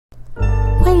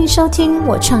收听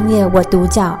我创业我独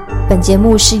角，本节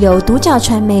目是由独角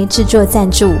传媒制作赞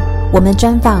助，我们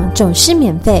专访总是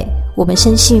免费。我们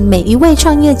深信每一位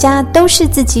创业家都是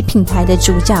自己品牌的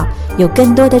主角，有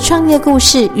更多的创业故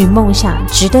事与梦想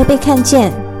值得被看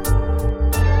见。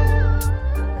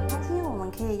今天我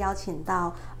们可以邀请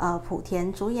到莆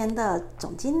田竹研的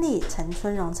总经理陈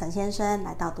春荣陈先生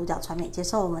来到独角传媒接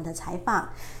受我们的采访。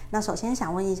那首先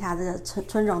想问一下这个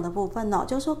春荣的部分哦，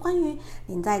就是说关于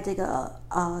您在这个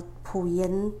莆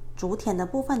研竹田的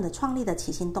部分的创立的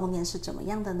起心动念是怎么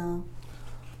样的呢？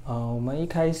我们一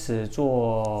开始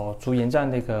做竹研站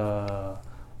那个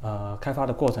开发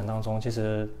的过程当中，其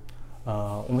实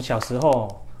我们小时候，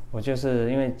我就是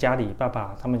因为家里爸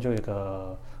爸他们就有一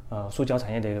个塑胶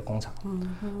产业的一个工厂，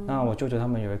那我舅舅他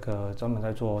们有一个专门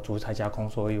在做竹材加工，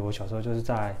所以我小时候就是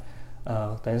在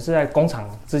等于是在工厂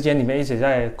之间里面一直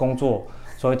在工作，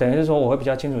所以等于是说我会比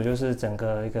较清楚，就是整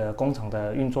个一个工厂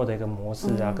的运作的一个模式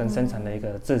啊，跟生产的一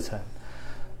个制程。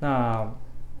那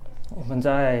我们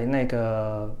在那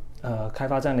个开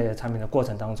发这样的产品的过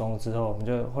程当中之后，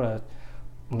后来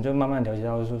我们就慢慢了解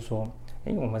到，就是说，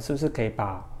我们是不是可以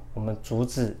把我们竹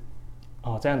子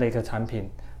这样的一个产品，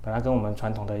把它跟我们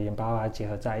传统的盐巴把它结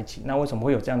合在一起？那为什么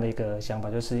会有这样的一个想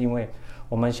法？就是因为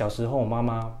我们小时候，我妈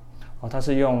妈她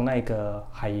是用那个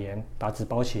海盐把纸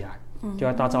包起来，丢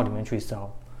到大灶里面去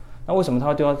烧。那为什么她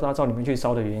要丢到大灶里面去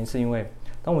烧的原因，是因为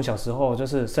当我们小时候就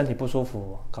是身体不舒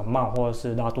服、感冒或者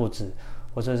是拉肚子，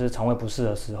或者是肠胃不适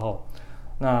的时候，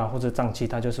那或者胀气，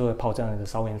他就是会泡这样的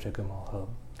烧盐水给我们喝。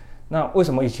那为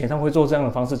什么以前他们会做这样的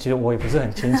方式？其实我也不是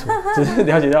很清楚，只是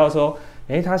了解到说，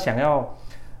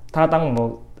他当我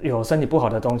们有身体不好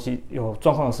的东西、有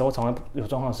状况的时候，肠胃有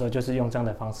状况的时候，就是用这样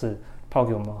的方式泡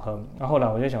给我们喝。那后来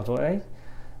我就想说，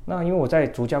那因为我在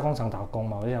竹加工厂打工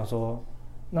嘛，我就想说，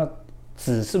那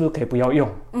纸是不是可以不要用？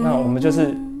那我们就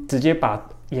是直接把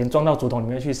盐装到竹筒里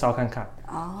面去烧看看。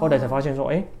后来才发现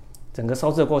说，整个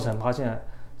烧制的过程，发现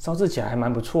烧制起来还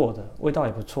蛮不错的，味道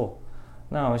也不错。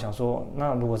那我想说，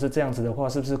那如果是这样子的话，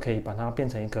是不是可以把它变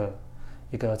成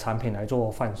一个产品来做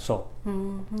贩售？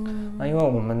那因为我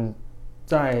们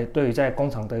对于在工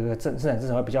厂的一个生产制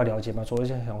程会比较了解嘛，所以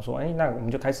就想说，那我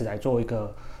们就开始来做一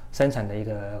个生产的一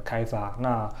个开发。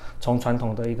那从传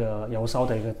统的一个窑烧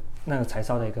的一个那个柴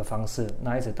烧的一个方式，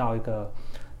那一直到一个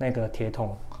那个铁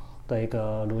桶的一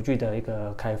个炉具的一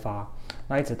个开发，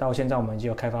那一直到现在我们已经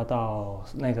有开发到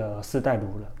那个4代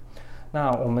炉了。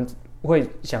那我们会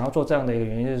想要做这样的一个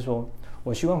原因，就是说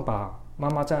我希望把妈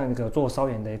妈这样一个做烧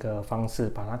盐的一个方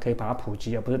式，可以把它普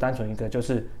及，而不是单纯一个就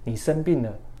是你生病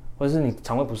了，或者是你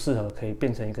肠胃不适合，可以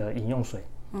变成一个饮用水，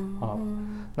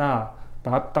那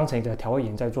把它当成一个调味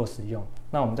盐在做使用。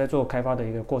那我们在做开发的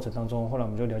一个过程当中，后来我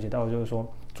们就了解到，就是说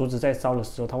竹子在烧的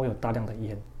时候，它会有大量的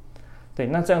烟。对，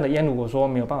那这样的烟如果说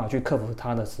没有办法去克服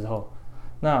它的时候，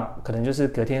那可能就是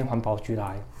隔天环保局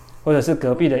来，或者是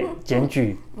隔壁的检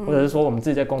举，或者是说我们自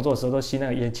己在工作的时候都吸那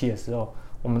个烟气的时候，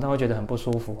我们都会觉得很不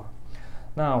舒服啊。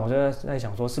那我就在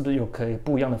想说，是不是有可以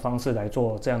不一样的方式来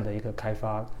做这样的一个开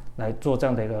发，来做这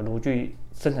样的一个炉具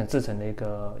生产制成的一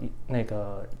个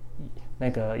那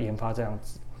个研发这样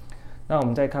子。那我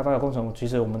们在开发的过程，其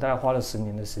实我们大概花了10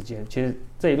年的时间。其实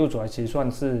这一路走来，其实算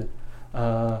是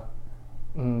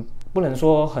不能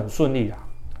说很顺利啦。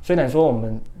虽然说我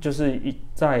们就是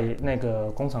在那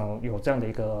个工厂有这样的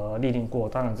一个历练过，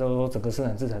当然就是说整个生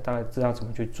产制程大概知道怎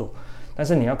么去做，但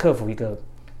是你要克服一个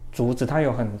竹子它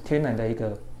有很天然的一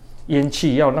个烟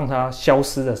气，要让它消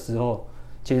失的时候，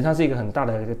其实它是一个很大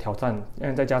的一个挑战。因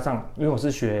为再加上因为我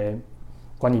是学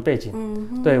管理背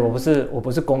景，对，我不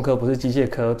是工科，不是机械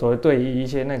科，所以对于一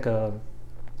些那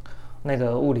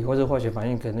个物理或是化学反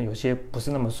应可能有些不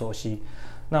是那么熟悉。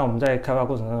那我们在开发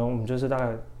过程当中，我们就是大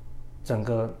概整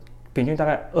个平均大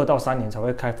概2到3年才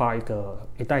会开发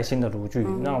一代新的炉具。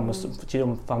那我们其实我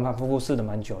们反反复复试了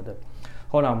蛮久的。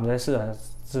后来我们在试完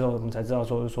之后，我们才知道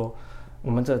说，就是说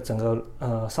我们这整个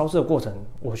烧制的过程，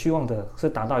我希望的是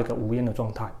达到一个无烟的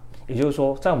状态，也就是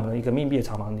说，在我们的一个密闭的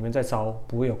厂房里面在烧，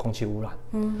不会有空气污染。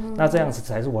那这样子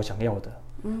才是我想要的。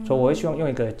所以我会希望用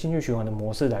一个进去循环的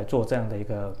模式来做这样的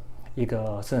一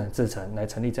个生产制程，来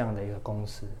成立这样的一个公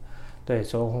司。对，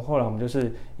所以后来我们就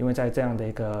是因为在这样的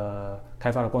一个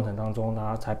开发的过程当中，然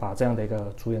后才把这样的一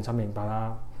个竹研产品把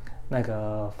它那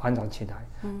个发展起来。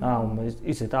那我们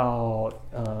一直到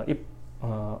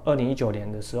2019年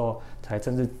的时候，才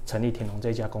正式成立田龙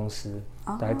这家公司，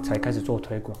才开始做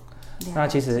推广。那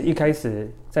其实一开始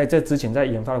在这之前，在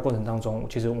研发的过程当中，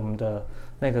其实我们的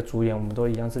那个竹研，我们都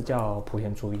一样是叫莆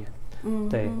田竹研。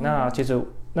对，那其实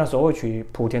那时候会取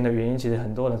莆田的原因，其实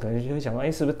很多人可能就会想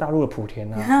说，是不是大陆的莆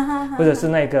田啊，或者是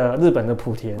那个日本的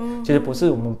莆田？其实不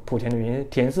是我们莆田的原因，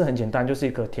田是很简单，就是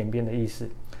一个田边的意思。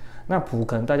那埔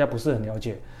可能大家不是很了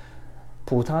解，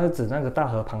埔它是指那个大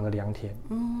河旁的良田，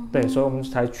对，所以我们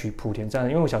才取埔田这样，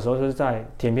因为我小时候就是在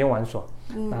田边玩耍，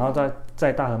然后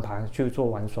在大河旁去做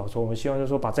玩耍，所以我们希望就是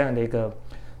说把这样的一个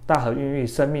大河孕育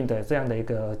生命的这样的一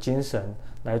个精神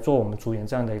来做我们竹园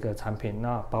这样的一个产品，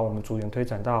那把我们竹园推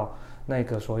展到那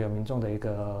个所有民众的一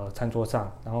个餐桌上，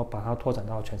然后把它拓展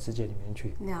到全世界里面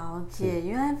去。了解，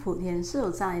原来莆田是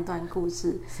有这样一段故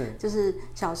事，是就是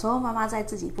小时候妈妈在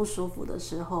自己不舒服的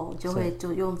时候，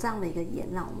就用这样的一个盐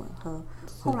让我们喝。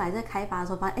后来在开发的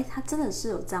时候发现，它真的是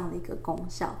有这样的一个功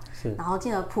效。是，然后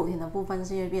进了莆田的部分，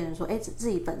是因为变成说，自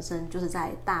己本身就是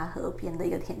在大河边的一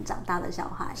个田长大的小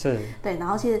孩，是，对。然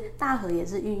后其实大河也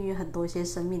是孕育很多一些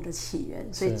生命的起源，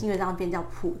所以因为这样变叫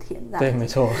莆田，对，没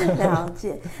错。了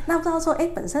解。那不知道说，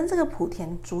本身这个莆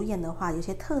田竹盐的话，有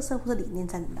些特色或者理念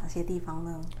在哪些地方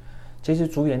呢？其实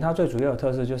竹盐它最主要的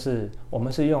特色就是我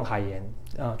们是用海盐，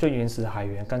最原始的海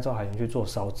盐、干燥海盐去做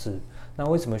烧制。那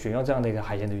为什么选用这样的一个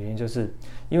海盐的原因，就是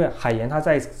因为海盐它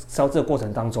在烧制的过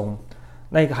程当中，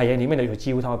那个海盐里面的有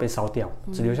机物它会被烧掉，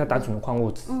只留下单纯的矿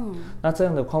物质。那这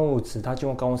样的矿物质它经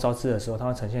过高温烧制的时候，它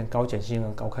会呈现高碱性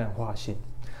跟高抗氧化性。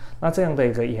那这样的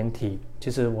一个盐体，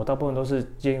其实我大部分都是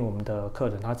建议我们的客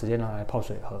人他直接拿来泡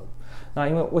水喝。那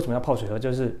因为为什么要泡水喝，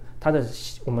就是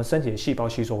我们身体的细胞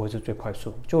吸收会是最快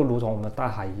速，就如同我们大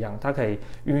海一样，它可以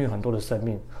孕育很多的生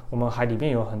命。我们海里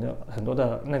面有很多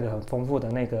的那个很丰富的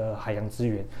那个海洋资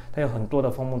源，它有很多的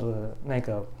丰富的那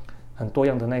个很多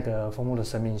样的那个丰富的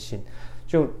生命性。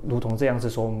就如同这样子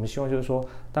说，我们希望就是说，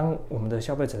当我们的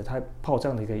消费者他泡这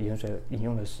样的一个盐水饮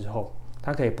用的时候，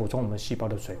它可以补充我们细胞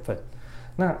的水分。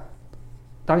那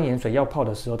当盐水要泡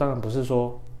的时候，当然不是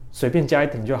说随便加一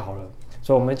点就好了。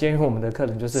所以我们建议我们的客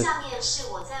人就是，下面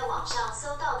是我在网上搜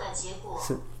到的结果。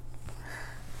是，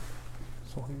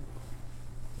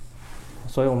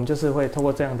所以我们就是会透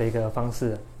过这样的一个方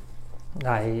式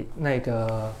来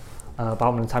把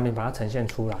我们的产品把它呈现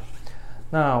出来。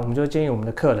那我们就建议我们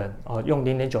的客人用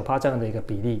0.9%这样的一个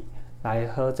比例来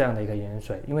喝这样的一个盐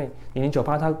水，因为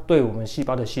0.9%它对我们细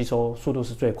胞的吸收速度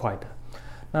是最快的。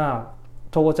那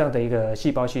透过这样的一个细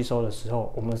胞吸收的时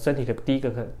候，我们身体第一个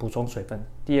可以补充水分，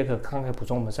第二个可以补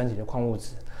充我们身体的矿物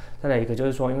质，再来一个就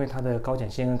是说，因为它的高碱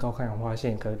性跟高抗氧化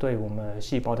性，可以对我们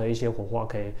细胞的一些活化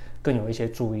可以更有一些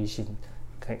注意性，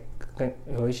可以更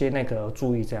有一些那个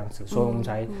注意这样子，所以我们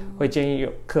才会建议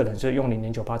客人是用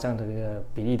0.9%这样的一个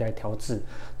比例来调制。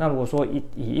那如果说以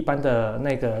一般的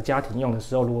那个家庭用的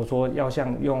时候，如果说要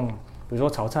像用比如说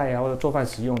炒菜或者做饭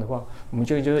使用的话，我们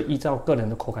就是依照个人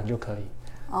的口感就可以。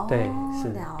对，是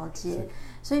了解。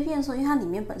所以变成说，因为它里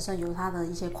面本身有它的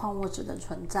一些矿物质的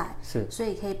存在，是，所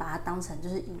以可以把它当成就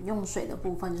是饮用水的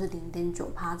部分，就是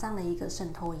0.9%这样的一个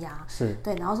渗透压，是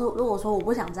对。然后说，如果说我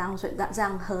不想这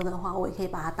样喝的话，我也可以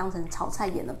把它当成炒菜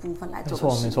盐的部分来做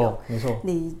使用。没错，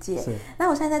理解。那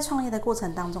我现在在创业的过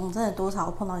程当中，真的多少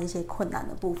碰到一些困难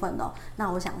的部分哦。那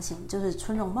我想请就是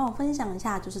春荣帮我分享一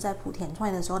下，就是在莆田创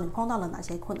业的时候，你碰到了哪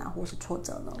些困难或是挫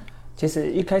折呢？其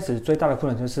实一开始最大的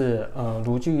困难就是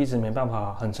炉具一直没办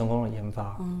法很成功的研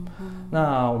发。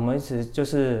那我们一直就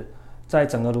是在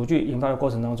整个炉具研发的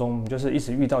过程当中，我们就是一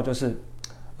直遇到就是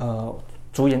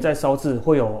竹盐在烧制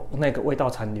会有那个味道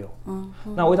残留。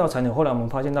那味道残留，后来我们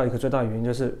发现到一个最大的原因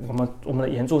就是我们的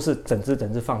盐柱是整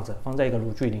只放在一个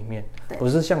炉具里面，不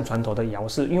是像传统的窑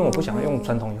式，因为我不想用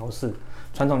传统窑式，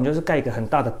传统就是盖一个很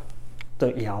大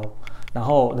的窑。然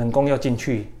后人工要进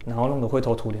去，然后弄得灰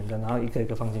头土脸的，然后一个一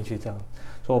个放进去这样，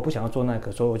所以我不想要做那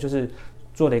个，所以我就是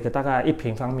做了一个大概1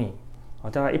平方米，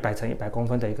大概100乘100公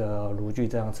分的一个炉具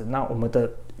这样子。那我们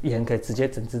的盐可以直接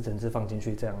整只放进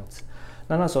去这样子。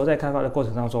那时候在开发的过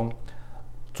程当中，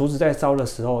竹子在烧的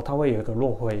时候，它会有一个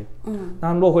落灰。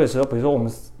那落灰的时候，比如说我们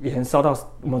盐烧到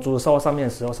我们竹子烧到上面的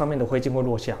时候，上面的灰烬会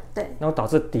落下，对，然后导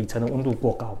致底层的温度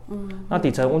过高。那底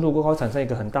层温度过高产生一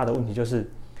个很大的问题，就是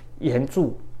盐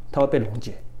柱它会被溶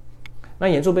解。那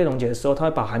盐柱被溶解的时候，它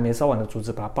会把还没烧完的竹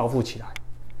子把它包覆起来。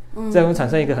这样会产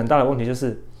生一个很大的问题，就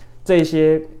是这一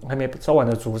些还没烧完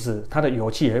的竹子，它的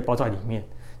油气也会包在里面。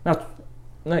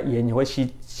那盐也会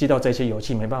吸到这些油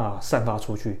气，没办法散发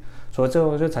出去，所以最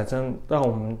后就产生让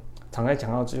我们常在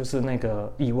讲到就是那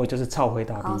个异味，就是臭灰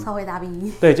大鼻。臭灰大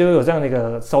鼻。对，就是有这样的一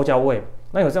个烧焦味。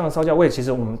那有这样的烧焦味，其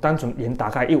实我们单纯盐打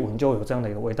开一闻就有这样的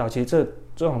一个味道，其实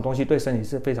这种东西对身体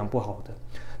是非常不好的。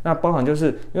那包含就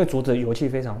是因为竹子的油气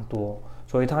非常多，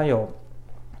所以它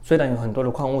虽然有很多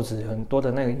的矿物质，很多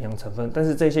的那个营养成分，但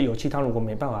是这些油气它如果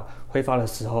没办法挥发的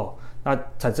时候，那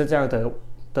产生这样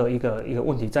的一个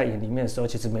问题在盐里面的时候，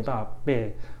其实没办法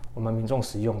被我们民众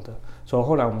使用的。所以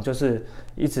后来我们就是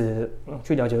一直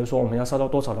去了解，就是说我们要烧到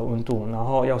多少的温度，然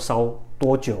后要烧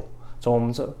多久。所以我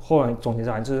们后来总结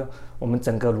下来，就是我们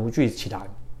整个炉具起来，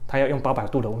它要用800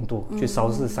度的温度去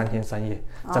烧制3天3夜，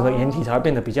整个岩体才会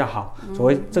变得比较好。所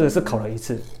谓这个是烤了1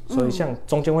次，所以像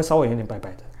中间会稍微有点白白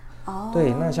的。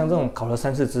对，那像这种烤了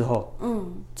3次之后，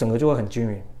整个就会很均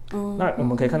匀。那我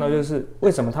们可以看到，就是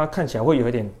为什么它看起来会有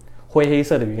一点灰黑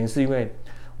色的原因，是因为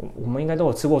我们应该都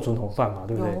有吃过竹筒饭嘛，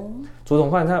对不对？竹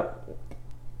筒饭它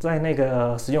在那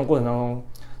个食用过程当中，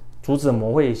竹子的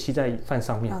膜会吸在饭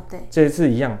上面。对，这一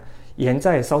次一样，盐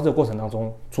在烧制的过程当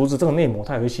中，竹子这个内膜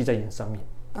它也会吸在盐上面。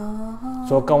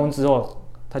所以高温之后，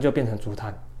它就变成竹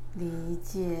炭。理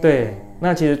解。对，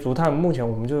那其实竹炭目前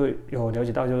我们就有了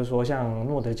解到，就是说像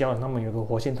诺德胶他们有个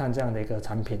活性炭这样的一个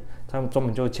产品，他们专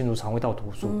门就清除肠胃道毒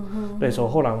素。对，所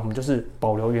以后来我们就是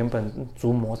保留原本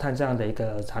竹膜炭这样的一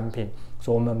个产品，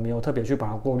所以我们没有特别去把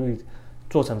它过滤，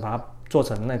把它做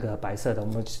成那个白色的，我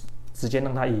们直接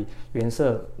让它以原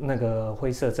色那个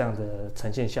灰色这样的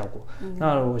呈现效果。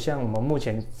那如果像我们目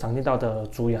前常见到的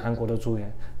竹盐，韩国的竹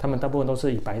盐，他们大部分都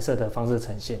是以白色的方式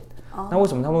呈现。那为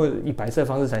什么他们会以白色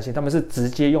方式呈现？他们是直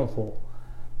接用火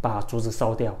把竹子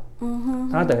烧掉。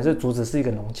它等于是竹子是一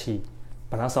个容器，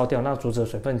把它烧掉，那竹子的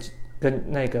水分跟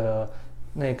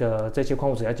那个这些矿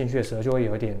物质要进去的时候，就会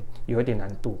有一点难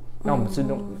度。那我们是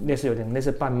用有点类似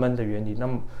半焖的原理，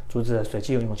让竹子的水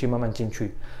汽和油气慢慢进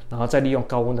去，然后再利用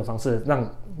高温的方式，让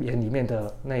盐里面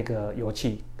的那个油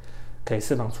气可以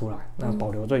释放出来，那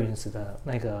保留最原始的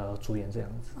那个竹盐这样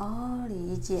子。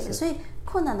理解。所以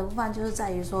困难的部分就是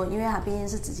在于说，因为它毕竟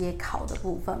是直接烤的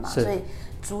部分嘛，所以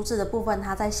竹子的部分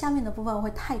它在下面的部分会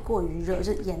太过于热，就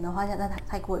是盐的话现在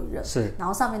太过于热，然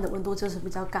后上面的温度就是比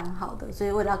较刚好的，所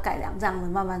以为了要改良这样的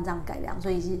慢慢这样改良，所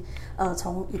以已经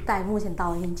从1代目前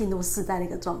到已经进入4代的一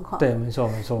个状况。对，没错。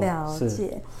了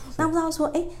解。那不知道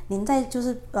说，您在就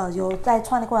是有在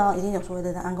创业过程中一定有所谓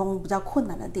的安工比较困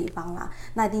难的地方啦，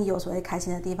那一定有所谓开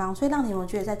心的地方，所以让你们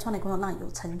觉得在创业过程中让你有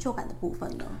成就感的部分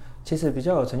呢？其实比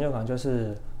较有成就感就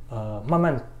是慢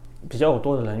慢比较有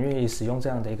多的人愿意使用这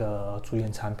样的一个竹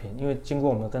盐产品，因为经过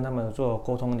我们跟他们做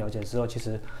沟通了解之后，其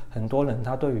实很多人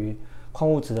他对于矿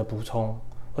物质的补充，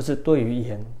或是对于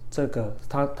盐这个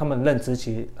他们认知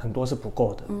其实很多是不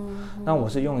够的。那我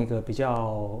是用一个比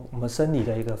较我们生理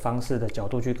的一个方式的角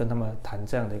度去跟他们谈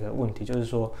这样的一个问题，就是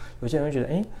说有些人会觉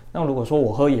得，那如果说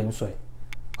我喝盐水，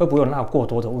会不会有钠过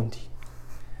多的问题？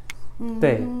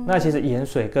对，那其实盐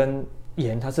水跟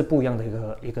盐它是不一样的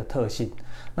一个特性。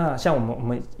那像我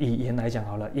们以盐来讲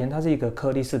好了，盐它是一个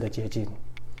颗粒式的结晶，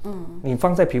你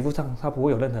放在皮肤上它不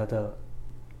会有任何的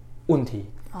问题，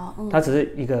它只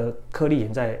是一个颗粒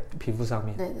盐在皮肤上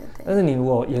面。对。但是你如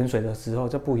果盐水的时候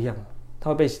就不一样了，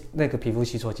它会被那个皮肤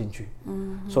吸收进去，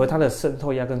所以它的渗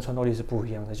透压跟穿透力是不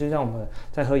一样的。就像我们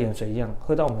在喝盐水一样，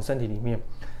喝到我们身体里面，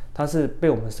它是被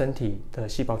我们身体的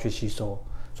细胞去吸收，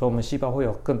所以我们细胞会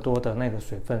有更多的那个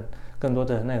水分，更多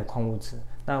的那个矿物质，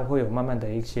那会有慢慢的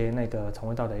一些那个肠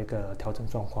胃道的一个调整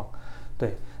状况。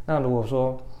对，那如果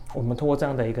说我们通过这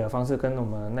样的一个方式跟我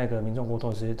们那个民众沟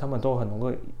通时，他们都很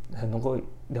能够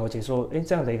了解说，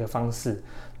这样的一个方式。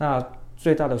那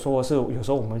最大的收获是，有时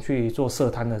候我们去做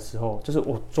设摊的时候，就是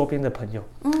我周边的朋友，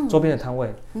周边的摊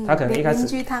位，他可能一开始邻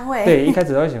居摊位，对，一开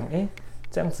始都会想，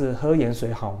这样子喝盐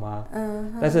水好吗？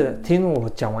但是听我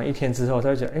讲完1天之后，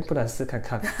他就觉得，不然试看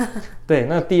看。对，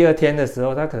那第2天的时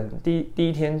候，他可能第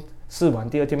1天试完，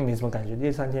第2天没什么感觉，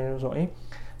第3天就说，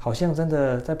好像真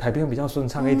的在排便比较顺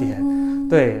畅一点。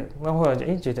对，那后来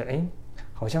就觉得，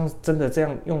好像真的这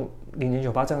样用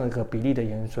0.98这样的一个比例的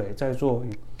盐水，在做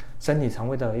身体肠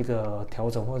胃的一个调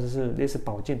整，或者是类似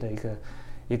保健的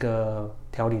一个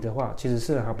调理的话，其实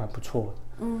是还蛮不错的。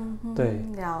对，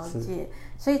了解。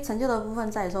所以成就的部分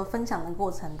在于说分享的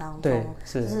过程当中，对，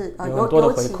就是有很多的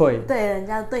回馈，对人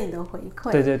家对你的回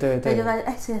馈，对，就发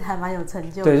现其实还蛮有成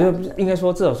就感。对，就应该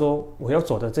说至少说我要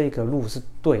走的这个路是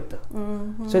对的。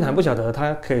所以还不晓得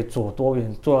他可以走多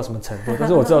远，做到什么程度，但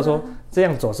是我知道说这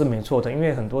样走是没错的，因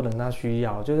为很多人他需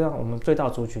要，就像我们最大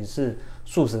族群是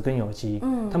素食跟有机，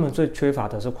他们最缺乏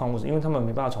的是矿物质，因为他们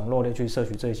没办法从肉类去摄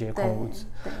取这些矿物质。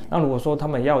那如果说他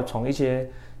们要从一些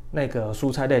那个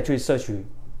蔬菜类去摄取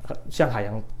像海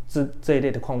洋这一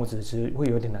类的矿物质，其实会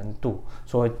有点难度，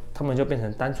所以他们就变成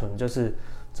单纯就是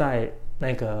在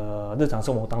那个日常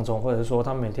生活当中，或者是说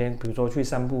他们每天比如说去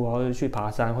散步，或者去爬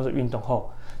山，或者运动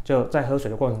后，就在喝水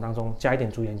的过程当中加一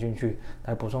点竹盐进去，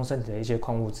来补充身体的一些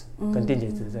矿物质跟电解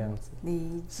质这样子。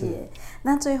理解。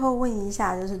那最后问一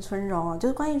下，就是春荣，就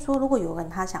是关于说，如果有人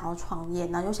他想要创业，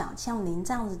然后又想像您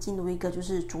这样子进入一个就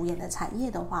是竹盐的产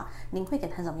业的话，您会给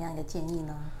他什么样的建议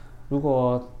呢？如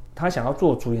果他想要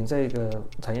做竹盐这个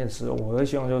产业的时候，我会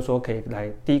希望就是说可以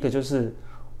来，第一个就是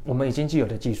我们已经既有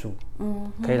的技术，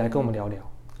可以来跟我们聊聊，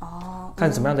看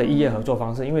什么样的异业合作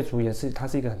方式，因为竹盐它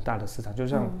是一个很大的市场，就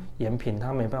像盐品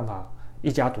它没办法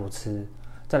一家独吃。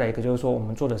再来一个就是说，我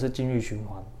们做的是经济循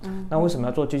环。那为什么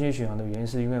要做经济循环的原因，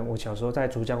是因为我小时候在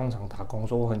竹加工厂打工，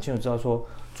所以我很清楚知道说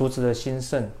竹子的兴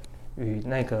盛与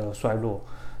那个衰落。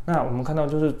那我们看到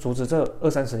就是竹子这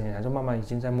20-30年来就慢慢已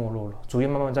经在没落了，竹叶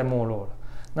慢慢在没落了。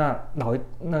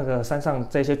那个山上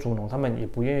这些竹农，他们也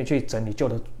不愿意去整理旧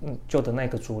的那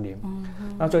个竹林。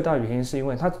那最大的原因是因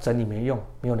为他整理没用，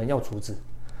没有人要竹子。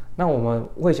那我们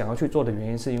会想要去做的原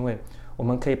因，是因为我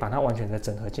们可以把它完全的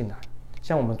整合进来。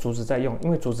像我们竹子在用，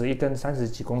因为竹子一根30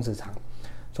几公尺长，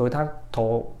所以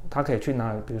它可以去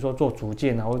拿，比如说做竹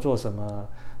剑啊，或做什么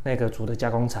那个竹的加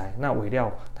工材。那尾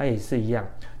料它也是一样，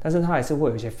但是它还是会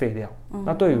有一些废料。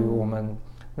那对于我们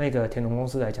那个田农公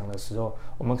司来讲的时候，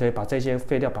我们可以把这些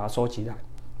废料把它收集来，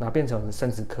然后变成生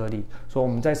质颗粒。所以我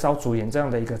们在烧竹盐这样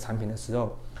的一个产品的时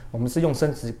候，我们是用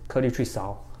生质颗粒去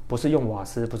烧，不是用瓦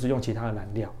斯，不是用其他的燃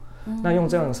料。那用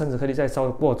这样的生质颗粒在烧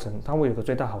的过程，它会有个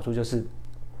最大好处就是，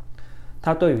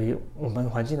它对于我们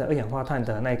环境的二氧化碳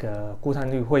的那个固碳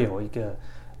率会有一个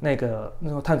那个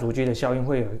碳足迹的效应，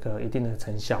会有一个一定的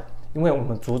成效。因为我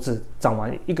们竹子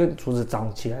一根竹子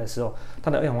长起来的时候，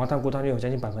它的二氧化碳固碳率有将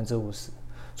近50%。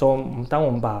所以当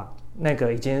我们把那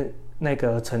个已经那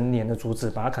个成年的竹子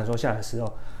把它砍收下来的时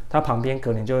候，它旁边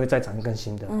隔年就会再长一根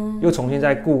新的，又重新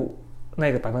再固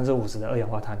那个50%的二氧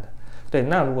化碳的。对，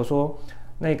那如果说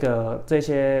那个这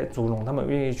些竹农他们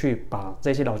愿意去把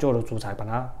这些老旧的竹材把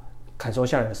它砍收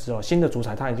下来的时候，新的竹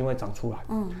材它一定会长出来。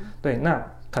对，那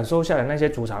砍收下来那些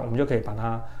竹材，我们就可以把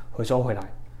它回收回来，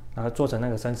然后做成那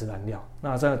个生质燃料。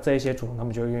那这一些竹农他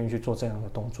们就愿意去做这样的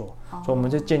动作，所以我们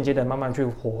就间接的慢慢去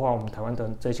活化我们台湾的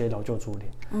这些老旧竹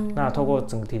林。那透过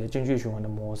整体的经济循环的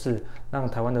模式，让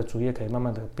台湾的竹业可以慢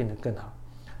慢的变得更好。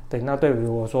对，那对于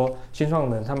我说新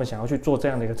创人他们想要去做这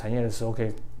样的一个产业的时候，可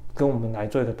以跟我们来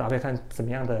做一个搭配，看怎么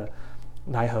样的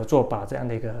来合作，把这样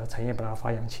的一个产业把它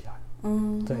发扬起来。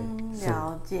对，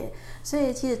了解。所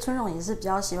以其实春荣也是比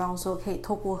较希望说，可以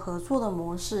透过合作的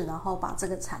模式，然后把这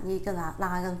个产业让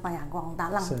它更发扬光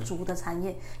大，让竹的产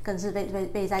业更是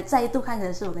被再度看起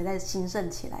来是我可以再兴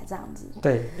盛起来这样子。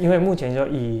对，因为目前就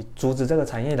以竹子这个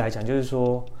产业来讲，就是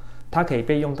说它可以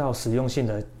被用到实用性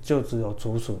的就只有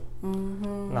竹笋，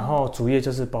然后竹叶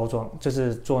就是包装，就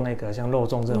是做那个像肉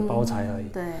粽这种包材而已。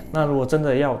对。那如果真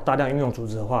的要大量运用竹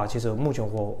子的话，其实目前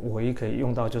我唯一可以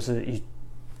用到就是以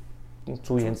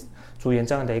竹盐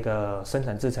这样的一个生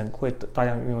产制成，会大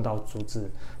量运用到竹子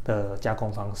的加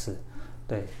工方式。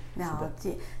对，了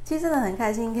解。其实真的很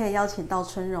开心可以邀请到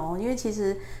春荣，因为其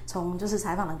实从就是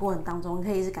采访的过程当中，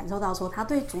可以是感受到说他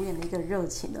对竹盐的一个热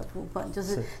情的部分，就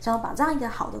是想要把这样一个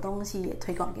好的东西也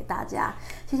推广给大家。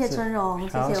谢谢春荣，谢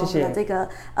谢我们的这个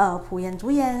埔盐竹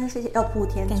盐，谢谢莆田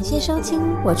竹盐。感谢收听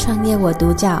我创业我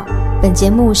独角，本节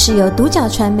目是由独角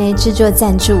传媒制作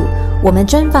赞助，我们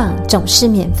专访总是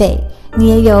免费。你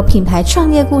也有品牌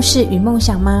创业故事与梦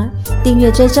想吗？订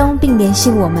阅追踪并联系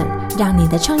我们，让你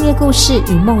的创业故事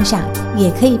与梦想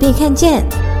也可以被看见。